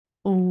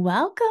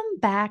Welcome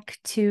back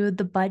to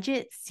the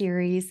budget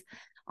series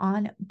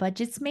on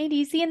Budgets Made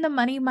Easy in the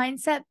Money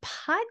Mindset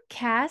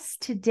podcast.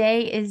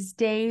 Today is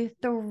day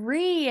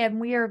 3, and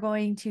we are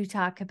going to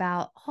talk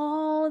about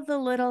all the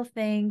little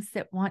things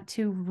that want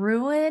to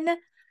ruin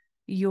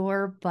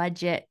your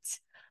budget.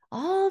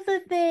 All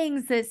the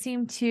things that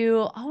seem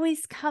to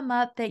always come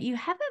up that you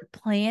haven't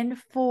planned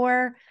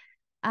for,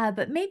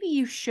 but maybe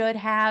you should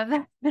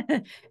have.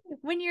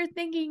 When you're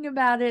thinking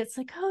about it, it's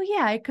like, oh,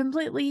 yeah, I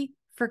completely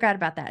forgot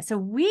about that. So,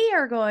 we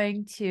are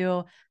going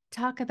to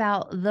talk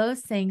about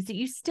those things that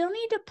you still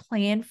need to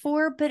plan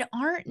for, but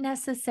aren't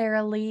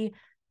necessarily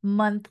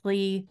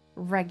monthly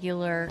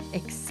regular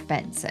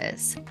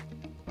expenses.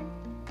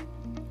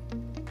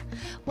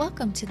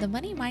 Welcome to the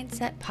Money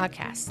Mindset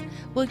Podcast,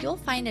 where you'll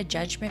find a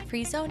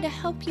judgment-free zone to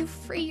help you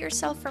free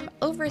yourself from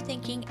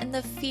overthinking and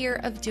the fear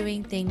of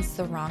doing things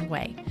the wrong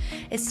way.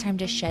 It's time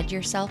to shed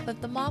yourself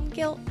of the mom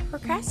guilt,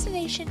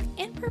 procrastination,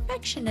 and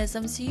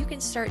perfectionism so you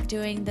can start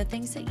doing the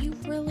things that you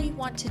really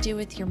want to do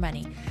with your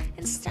money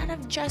instead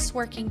of just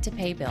working to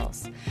pay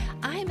bills.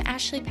 I'm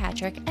Ashley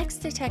Patrick,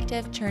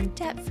 ex-detective turned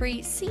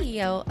debt-free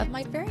CEO of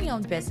my very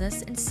own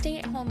business and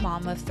stay-at-home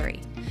mom of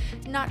 3.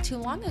 Not too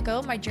long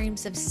ago, my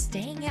dreams of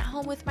staying at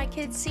home with my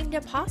kids seemed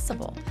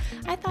impossible.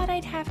 I thought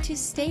I'd have to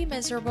stay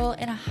miserable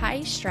in a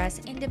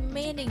high-stress and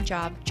demanding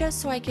job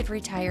just so I could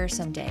retire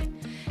someday.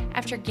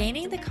 After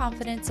gaining the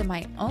confidence in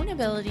my own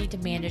ability to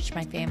manage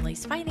my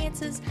family's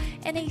finances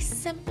and a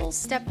simple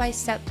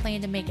step-by-step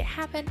plan to make it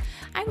happen,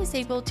 I was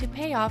able to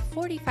pay off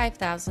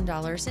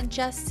 $45,000 in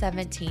just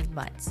 17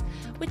 months,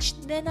 which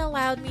then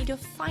allowed me to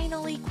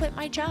finally quit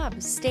my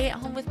job, stay at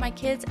home with my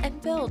kids,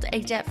 and build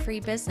a debt-free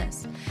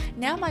business.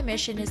 Now my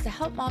mission is to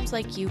help moms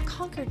like you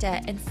conquer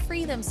debt and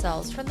free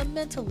themselves from the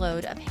mental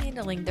load of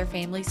handling their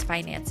family's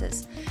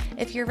finances.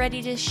 If you're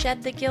ready to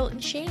shed the guilt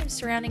and shame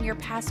surrounding your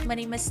past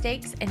money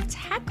mistakes and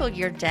tackle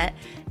your debt,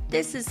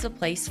 this is the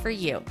place for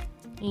you.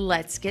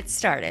 Let's get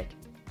started.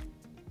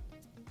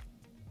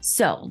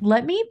 So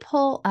let me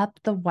pull up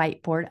the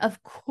whiteboard.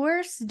 Of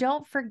course,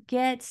 don't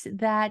forget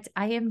that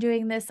I am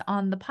doing this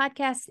on the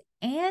podcast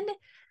and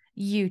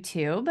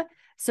YouTube.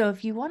 So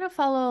if you want to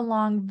follow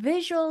along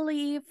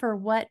visually for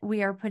what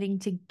we are putting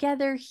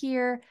together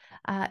here,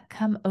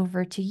 come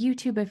over to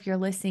YouTube if you're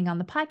listening on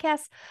the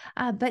podcast.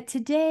 But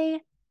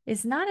today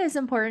is not as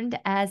important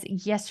as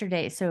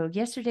yesterday. So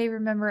yesterday,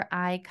 remember,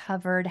 I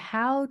covered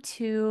how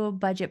to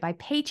budget by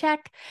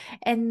paycheck.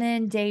 And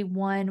then day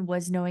 1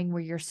 was knowing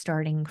where you're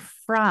starting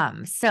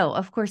from. So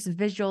of course,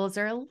 visuals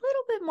are a little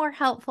bit more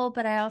helpful,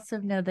 but I also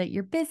know that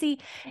you're busy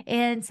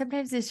and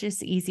sometimes it's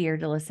just easier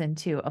to listen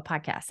to a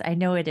podcast. I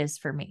know it is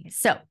for me.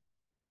 So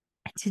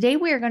today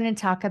we are going to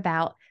talk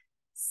about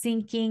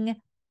sinking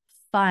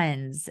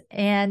funds.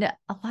 And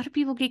a lot of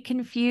people get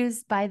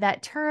confused by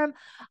that term.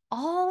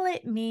 All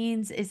it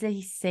means is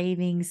a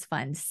savings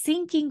fund.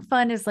 Sinking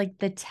fund is like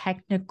the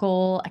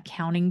technical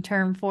accounting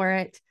term for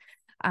it.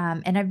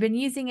 And I've been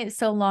using it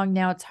so long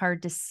now, it's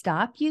hard to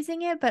stop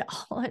using it, but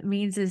all it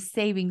means is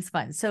savings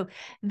fund. So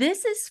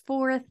this is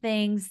for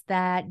things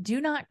that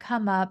do not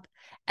come up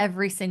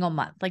every single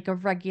month, like a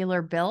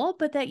regular bill,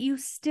 but that you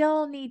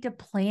still need to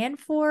plan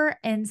for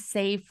and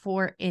save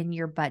for in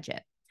your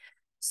budget.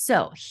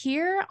 So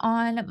here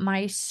on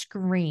my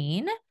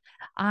screen,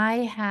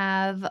 I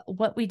have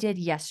what we did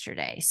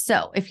yesterday.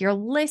 So if you're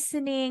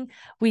listening,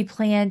 we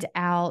planned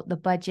out the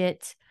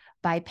budget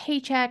by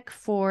paycheck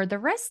for the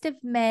rest of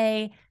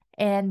May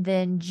and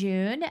then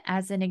June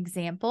as an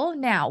example.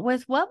 Now,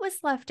 with what was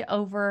left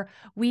over,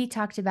 we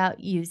talked about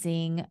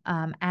using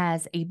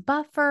as a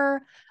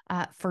buffer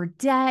for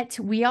debt.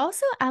 We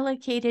also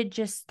allocated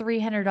just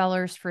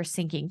 $300 for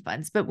sinking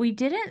funds, but we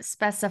didn't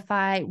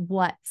specify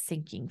what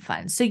sinking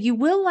funds. So you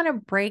will want to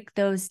break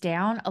those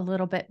down a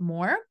little bit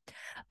more.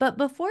 But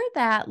before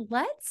that,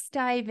 let's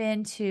dive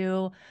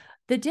into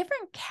the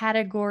different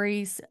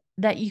categories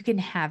that you can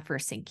have for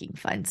sinking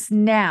funds.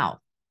 Now,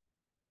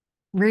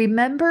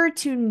 remember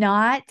to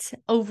not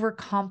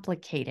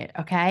overcomplicate it,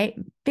 okay?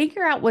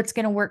 Figure out what's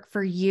going to work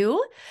for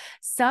you.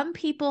 Some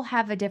people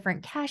have a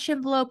different cash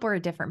envelope or a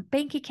different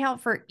bank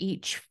account for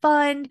each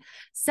fund.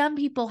 Some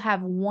people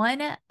have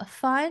one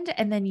fund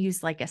and then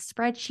use like a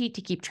spreadsheet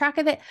to keep track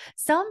of it.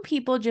 Some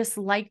people just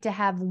like to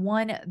have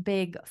one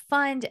big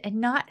fund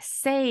and not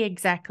say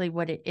exactly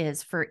what it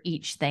is for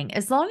each thing.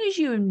 As long as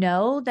you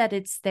know that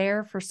it's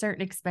there for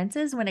certain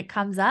expenses when it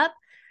comes up,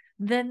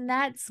 then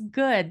that's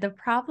good. The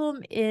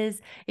problem is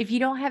if you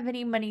don't have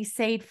any money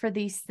saved for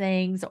these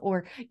things,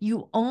 or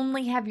you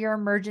only have your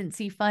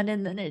emergency fund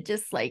and then it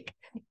just like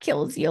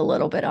kills you a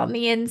little bit on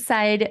the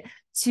inside,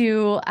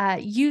 to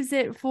use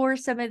it for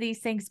some of these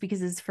things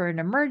because it's for an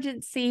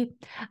emergency,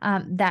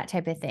 that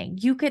type of thing.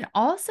 You can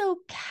also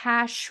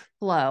cash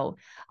flow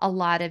a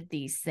lot of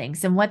these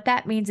things. And what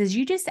that means is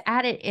you just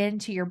add it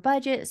into your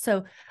budget.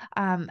 So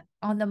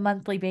on the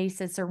monthly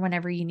basis or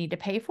whenever you need to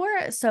pay for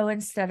it. So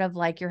instead of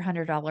like your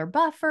 $100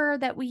 buffer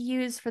that we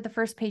use for the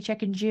first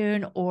paycheck in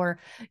June, or,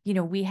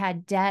 we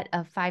had debt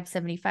of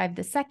 $575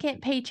 the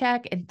second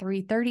paycheck and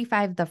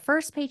 $335 the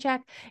first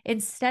paycheck,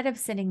 instead of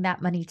sending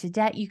that money to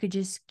debt, you could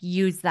just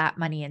use that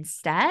money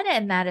instead.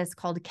 And that is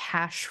called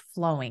cash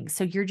flowing.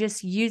 So you're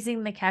just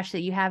using the cash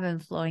that you have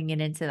and flowing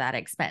it into that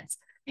expense.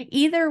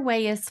 Either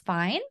way is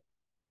fine.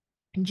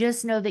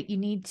 Just know that you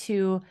need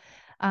to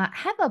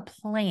have a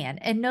plan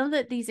and know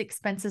that these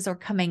expenses are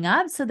coming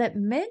up so that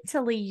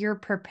mentally you're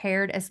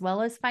prepared as well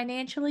as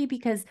financially,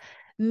 because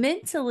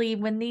mentally,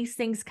 when these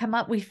things come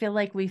up, we feel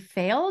like we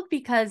failed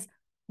because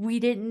we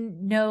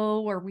didn't know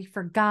or we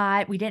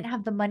forgot, we didn't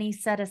have the money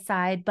set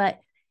aside. But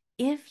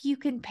if you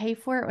can pay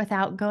for it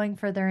without going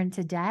further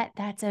into debt,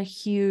 that's a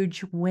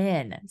huge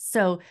win.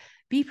 So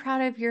be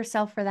proud of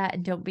yourself for that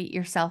and don't beat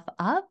yourself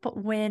up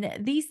when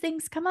these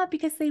things come up,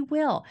 because they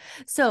will.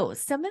 So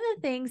some of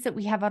the things that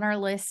we have on our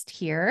list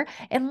here,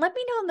 and let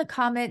me know in the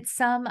comments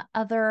some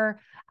other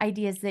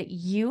ideas that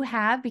you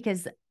have,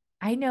 because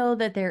I know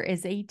that there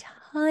is a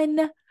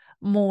ton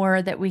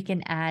more that we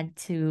can add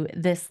to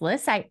this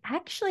list. I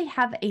actually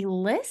have a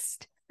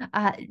list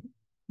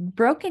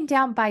broken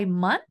down by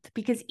month,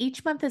 because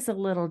each month is a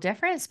little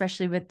different,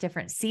 especially with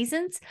different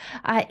seasons,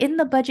 in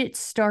the budget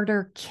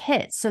starter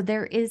kit. So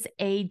there is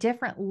a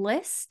different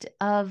list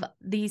of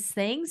these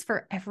things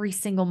for every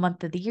single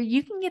month of the year.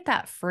 You can get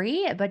that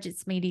free at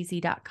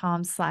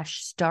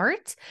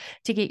budgetsmadeeasy.com/start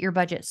to get your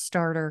budget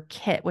starter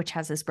kit, which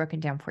has this broken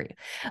down for you.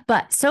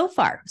 But so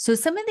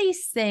some of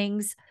these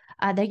things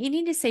that you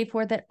need to save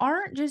for that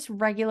aren't just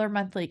regular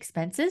monthly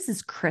expenses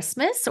is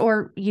Christmas,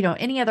 or,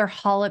 any other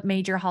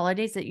major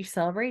holidays that you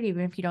celebrate,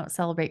 even if you don't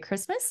celebrate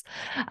Christmas,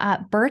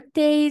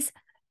 birthdays,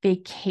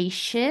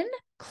 vacation,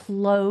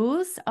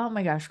 clothes. Oh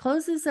my gosh,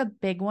 clothes is a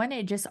big one.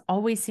 It just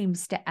always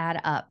seems to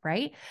add up,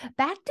 right?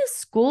 Back to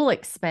school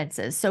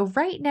expenses. So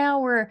right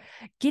now we're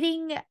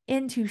getting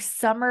into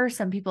summer.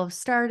 Some people have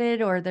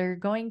started, or we're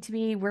going to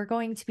be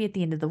at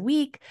the end of the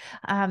week.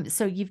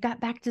 So you've got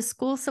back to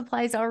school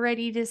supplies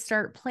already to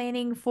start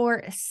planning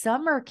for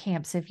summer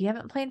camps. If you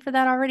haven't planned for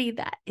that already,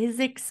 that is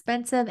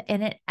expensive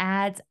and it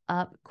adds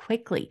up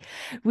quickly.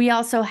 We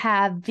also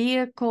have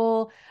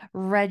vehicle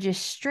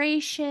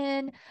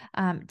registration,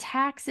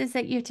 taxes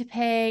that you have to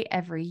pay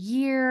every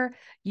year.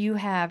 You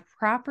have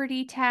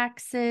property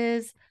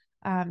taxes,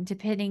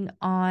 depending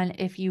on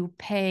if you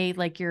pay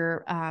like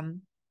your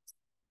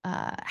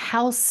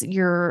house,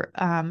 your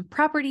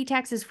property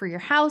taxes for your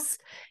house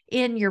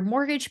in your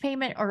mortgage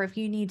payment, or if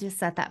you need to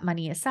set that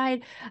money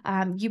aside.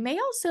 You may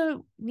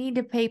also need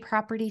to pay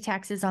property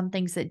taxes on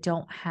things that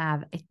don't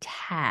have a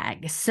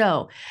tag.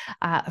 So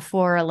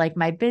for like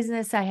my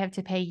business, I have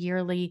to pay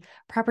yearly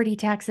property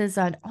taxes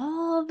on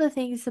all the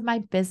things that my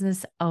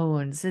business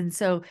owns. And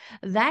so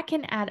that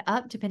can add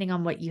up depending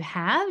on what you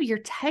have. You're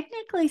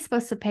technically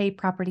supposed to pay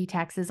property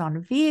taxes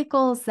on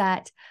vehicles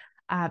that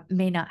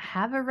may not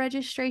have a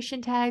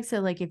registration tag. So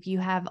like if you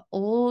have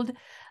old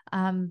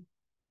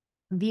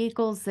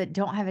vehicles that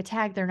don't have a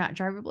tag, they're not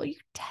drivable, you're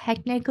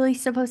technically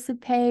supposed to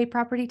pay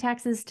property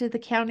taxes to the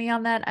county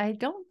on that. I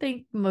don't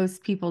think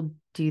most people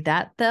do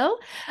that though.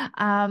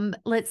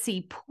 Let's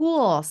see,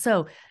 pool.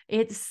 So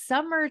it's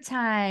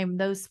summertime,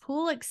 those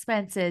pool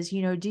expenses,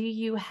 do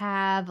you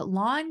have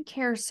lawn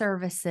care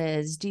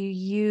services? Do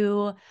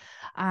you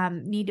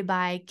need to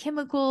buy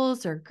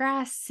chemicals or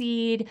grass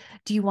seed?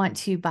 Do you want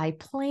to buy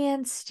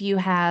plants? Do you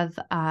have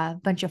a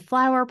bunch of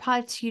flower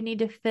pots you need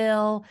to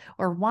fill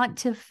or want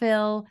to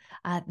fill?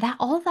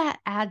 All that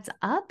adds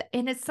up,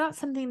 and it's not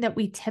something that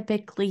we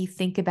typically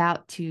think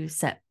about to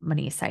set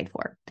money aside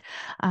for.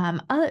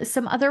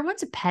 Some other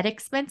ones, pet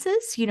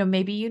expenses.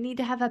 Maybe you need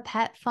to have a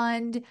pet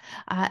fund,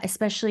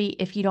 especially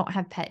if you don't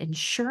have pet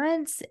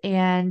insurance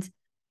and,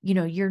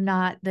 you're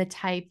not the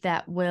type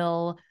that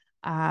will,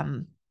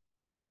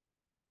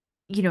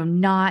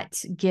 not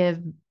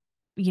give,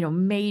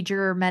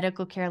 major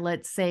medical care.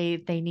 Let's say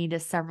they need a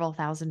several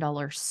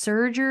 $1,000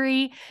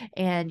 surgery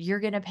and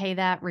you're going to pay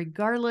that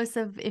regardless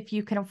of if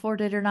you can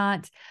afford it or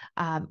not.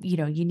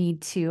 You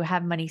need to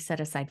have money set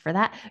aside for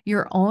that.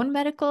 Your own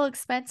medical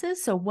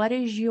expenses. So what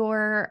is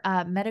your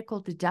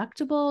medical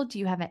deductible? Do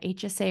you have an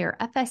HSA or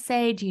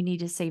FSA? Do you need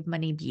to save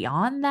money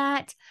beyond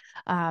that?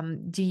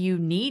 Do you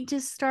need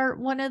to start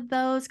one of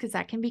those? Because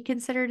that can be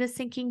considered a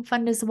sinking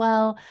fund as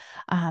well.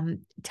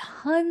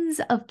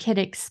 Tons of kid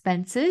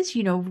expenses,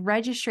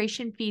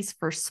 registration fees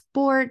for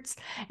sports.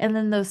 And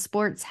then those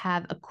sports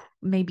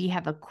maybe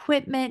have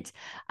equipment,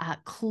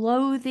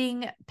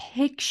 clothing,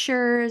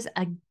 pictures,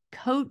 a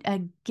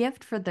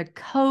gift for the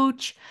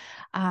coach,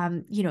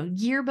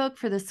 yearbook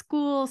for the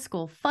school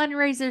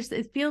fundraisers.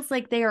 It feels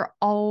like they are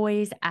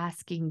always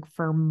asking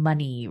for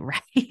money,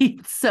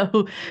 right?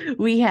 So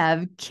we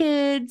have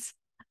kids.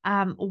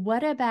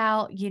 What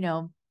about,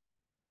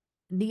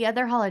 The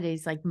other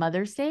holidays like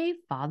Mother's Day,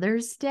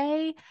 Father's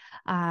Day,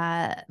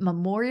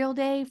 Memorial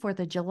Day, 4th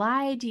of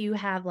July, do you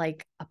have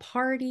like a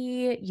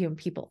party,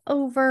 people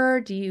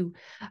over? Do you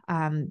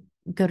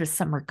go to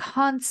summer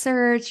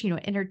concerts,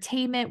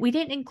 entertainment? We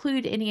didn't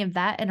include any of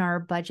that in our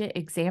budget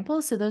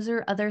example. So those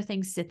are other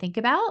things to think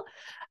about.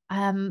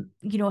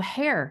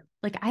 Hair.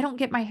 Like I don't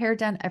get my hair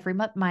done every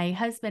month. My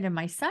husband and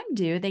my son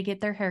do. They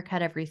get their hair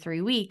cut every 3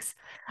 weeks.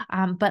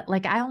 But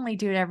like I only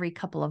do it every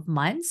couple of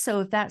months.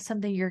 So if that's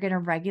something you're going to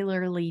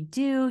regularly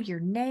do, your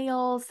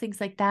nails,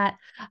 things like that,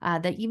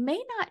 that you may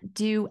not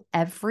do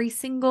every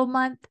single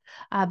month,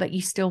 but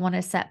you still want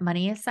to set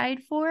money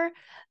aside for,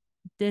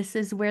 this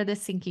is where the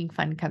sinking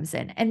fund comes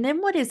in. And then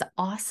what is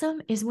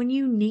awesome is when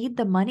you need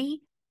the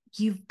money,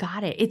 you've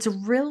got it. It's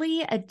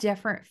really a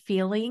different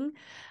feeling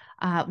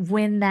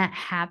when that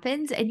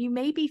happens. And you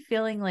may be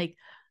feeling like,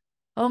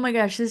 oh my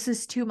gosh, this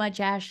is too much,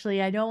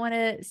 Ashley. I don't want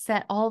to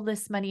set all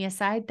this money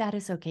aside. That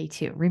is okay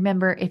too.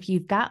 Remember, if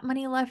you've got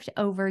money left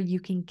over, you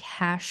can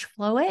cash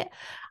flow it.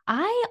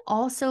 I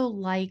also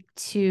like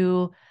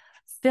to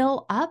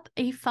fill up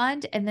a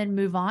fund and then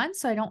move on.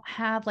 So I don't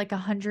have like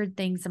 100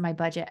 things in my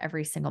budget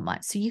every single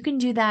month. So you can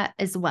do that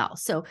as well.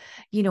 So,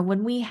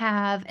 when we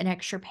have an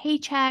extra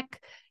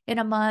paycheck in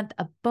a month,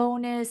 a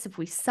bonus, if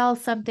we sell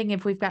something,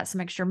 if we've got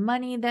some extra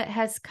money that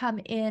has come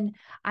in,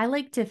 I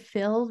like to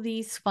fill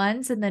these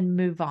funds and then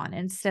move on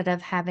instead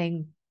of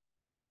having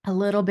a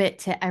little bit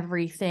to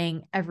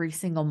everything every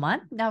single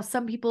month. Now,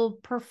 some people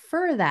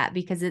prefer that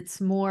because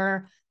it's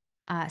more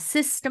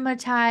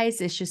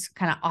systematized. It's just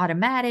kind of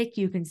automatic.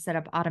 You can set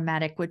up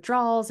automatic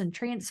withdrawals and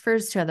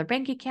transfers to other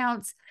bank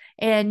accounts.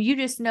 And you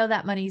just know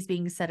that money is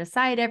being set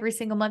aside every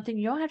single month and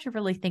you don't have to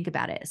really think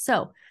about it.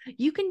 So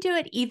you can do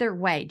it either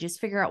way. Just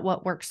figure out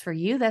what works for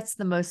you. That's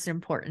the most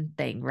important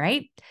thing,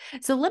 right?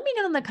 So let me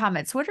know in the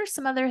comments, what are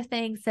some other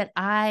things that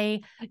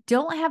I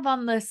don't have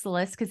on this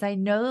list? Because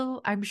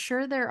I'm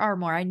sure there are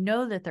more. I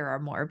know that there are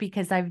more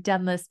because I've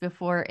done this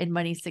before in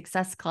Money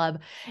Success Club.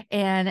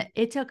 And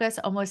it took us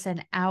almost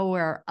an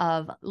hour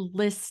of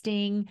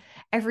listing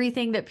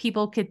everything that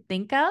people could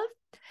think of.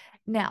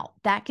 Now,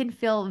 that can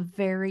feel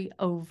very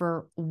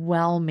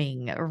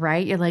overwhelming,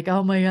 right? You're like,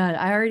 oh my God,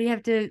 I already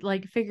have to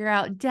like figure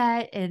out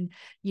debt and,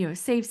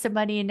 save some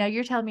money. And now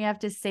you're telling me I have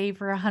to save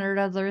for 100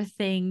 other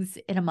things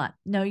in a month.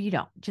 No, you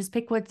don't. Just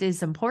pick what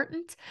is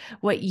important,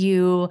 what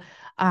you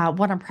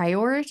want to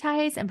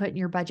prioritize and put in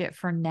your budget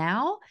for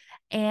now.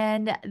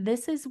 And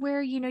this is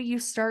where, you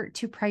start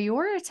to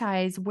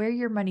prioritize where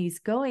your money's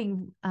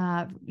going,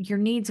 your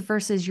needs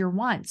versus your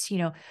wants.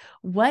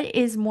 What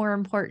is more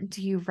important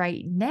to you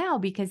right now?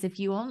 Because if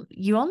you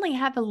only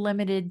have a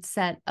limited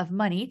set of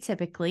money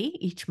typically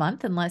each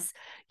month, unless,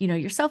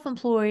 you're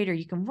self-employed or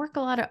you can work a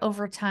lot of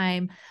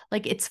overtime,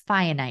 like it's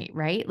finite,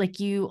 right? Like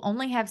you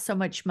only have so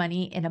much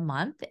money in a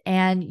month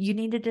and you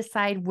need to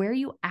decide where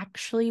you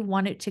actually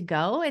want it to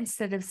go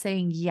instead of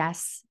saying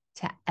yes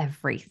to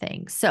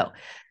everything. So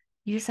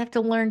you just have to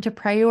learn to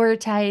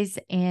prioritize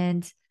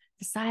and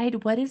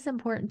decide what is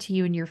important to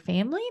you and your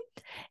family,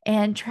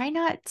 and try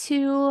not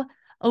to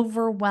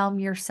overwhelm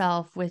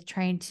yourself with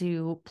trying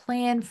to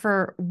plan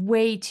for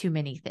way too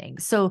many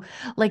things. So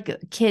like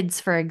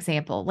kids, for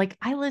example, like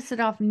I listed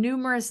off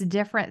numerous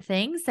different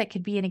things that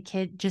could be in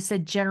just a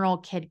general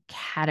kid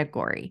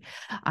category.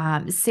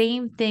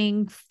 Same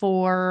thing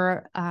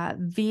for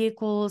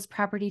vehicles,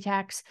 property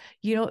tax.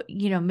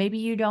 Maybe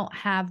you don't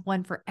have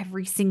one for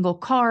every single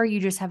car. You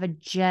just have a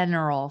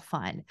general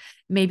fund.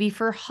 Maybe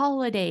for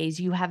holidays,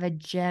 you have a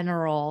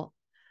general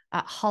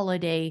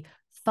holiday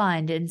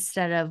fund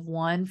instead of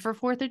one for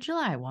 4th of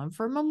July, one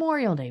for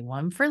Memorial Day,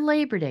 one for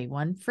Labor Day,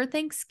 one for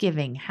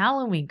Thanksgiving,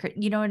 Halloween.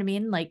 You know what I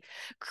mean? Like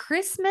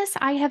Christmas,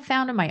 I have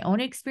found in my own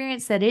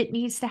experience that it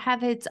needs to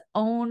have its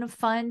own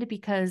fund,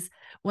 because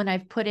when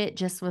I've put it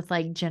just with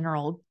like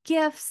general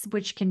gifts,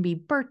 which can be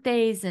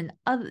birthdays and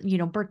other,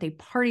 birthday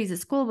parties at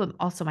school, but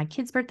also my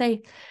kid's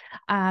birthday,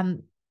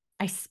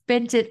 I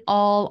spent it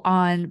all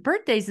on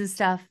birthdays and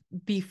stuff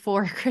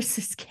before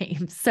Christmas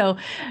came. So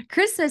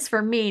Christmas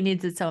for me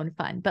needs its own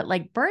fund, but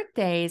like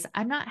birthdays,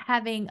 I'm not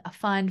having a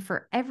fund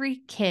for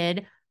every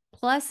kid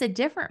plus a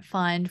different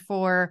fund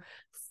for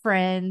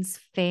friends,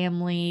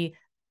 family,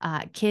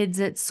 kids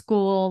at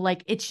school.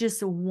 Like it's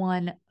just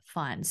one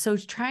fund. So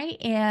try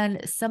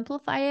and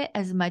simplify it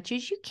as much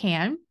as you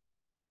can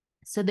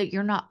so that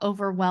you're not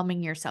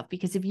overwhelming yourself,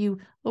 because if you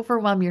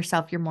overwhelm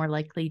yourself, you're more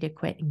likely to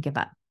quit and give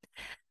up.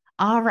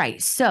 All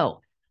right.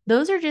 So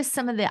those are just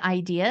some of the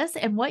ideas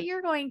and what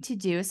you're going to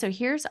do. So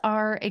here's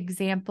our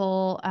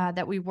example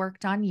that we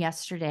worked on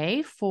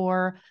yesterday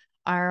for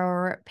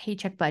our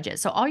paycheck budget.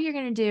 So all you're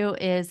going to do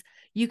is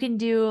you can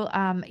do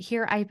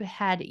here. I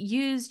had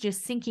used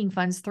just sinking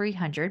funds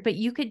 300, but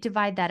you could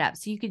divide that up.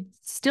 So you could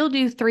still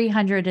do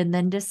 300 and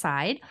then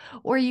decide,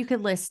 or you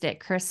could list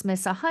it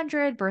Christmas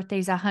 100,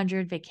 birthdays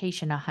 100,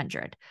 vacation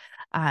 100.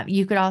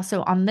 You could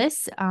also on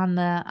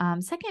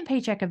the second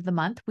paycheck of the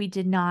month, we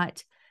did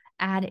not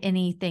add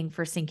anything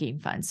for sinking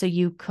funds. So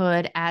you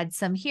could add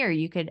some here.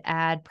 You could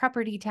add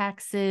property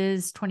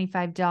taxes,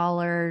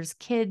 $25,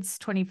 kids,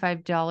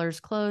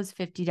 $25, clothes,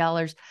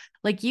 $50.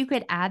 Like you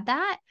could add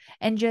that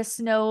and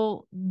just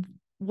know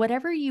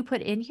whatever you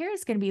put in here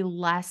is going to be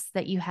less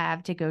that you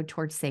have to go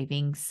towards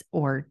savings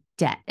or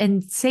debt.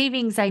 And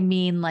savings, I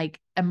mean like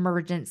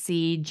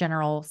emergency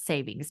general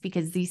savings,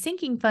 because these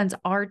sinking funds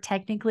are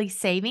technically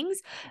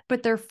savings,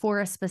 but they're for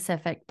a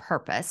specific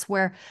purpose,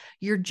 where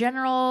your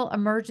general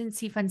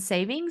emergency fund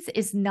savings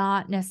is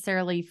not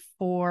necessarily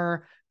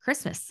for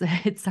Christmas.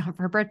 It's not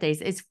for birthdays.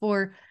 It's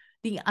for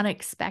the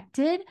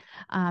unexpected,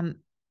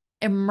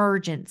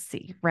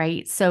 emergency,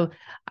 right? So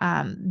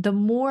the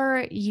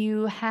more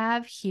you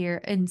have here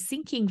in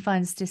sinking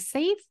funds to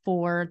save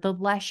for, the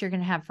less you're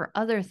going to have for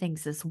other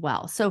things as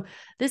well. So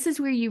this is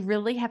where you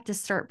really have to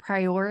start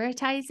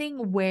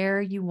prioritizing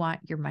where you want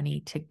your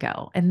money to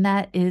go. And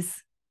that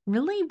is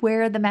really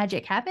where the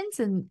magic happens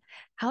and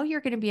how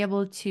you're going to be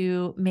able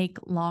to make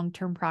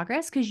long-term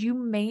progress, because you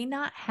may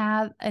not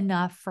have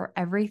enough for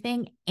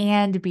everything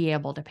and be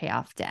able to pay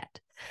off debt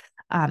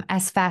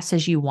as fast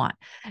as you want.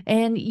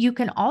 And you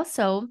can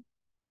also,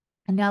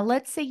 now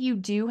let's say you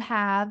do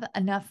have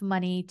enough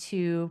money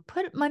to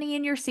put money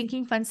in your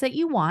sinking funds that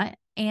you want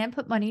and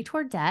put money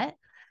toward debt.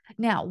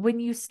 Now,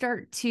 when you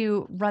start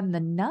to run the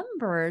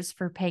numbers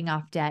for paying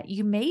off debt,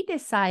 you may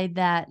decide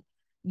that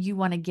you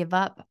want to give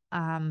up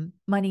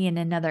money in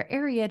another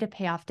area to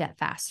pay off debt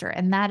faster.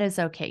 And that is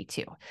okay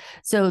too.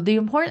 So the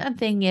important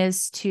thing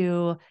is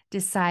to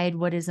decide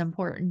what is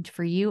important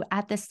for you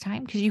at this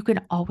time, because you can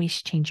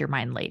always change your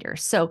mind later.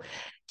 So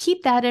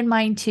keep that in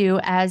mind too.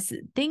 As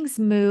things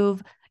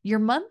move, your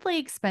monthly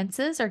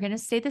expenses are going to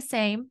stay the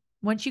same.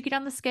 Once you get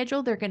on the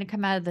schedule, they're going to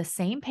come out of the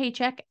same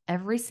paycheck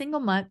every single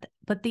month,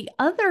 but the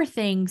other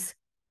things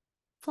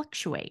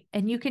fluctuate,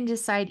 and you can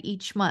decide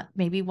each month.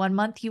 Maybe one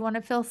month you want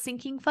to fill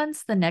sinking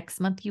funds, the next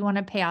month you want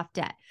to pay off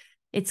debt.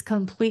 It's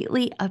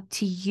completely up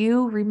to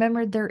you.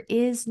 Remember, there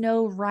is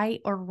no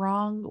right or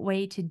wrong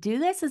way to do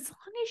this, as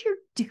long as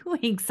you're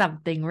doing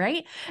something,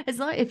 right?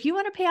 If you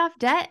want to pay off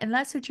debt and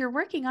that's what you're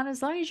working on,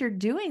 as long as you're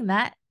doing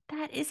that,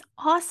 that is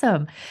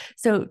awesome.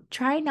 So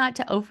try not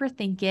to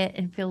overthink it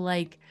and feel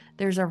like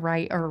there's a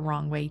right or a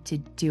wrong way to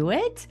do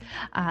it.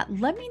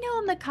 Let me know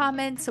in the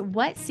comments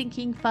what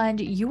sinking fund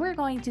you are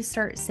going to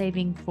start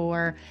saving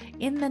for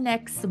in the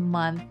next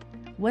month.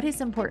 What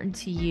is important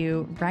to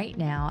you right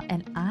now?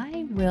 And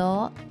I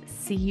will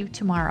see you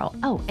tomorrow.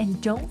 Oh,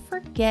 and don't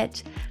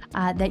forget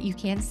that you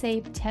can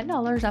save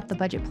 $10 off the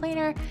budget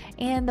planner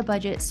and the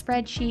budget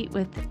spreadsheet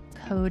with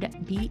code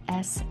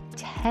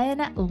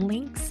BS10,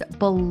 links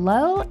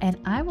below. And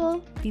I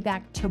will be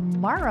back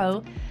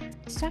tomorrow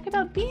to talk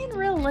about being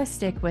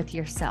realistic with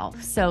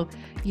yourself. So,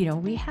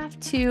 we have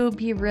to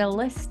be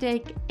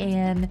realistic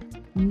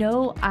and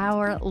know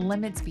our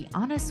limits, be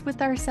honest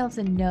with ourselves,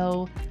 and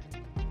know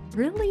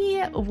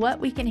really what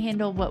we can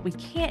handle, what we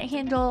can't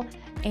handle,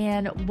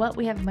 and what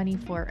we have money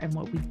for and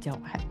what we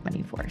don't have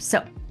money for.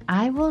 So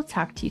I will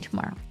talk to you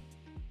tomorrow.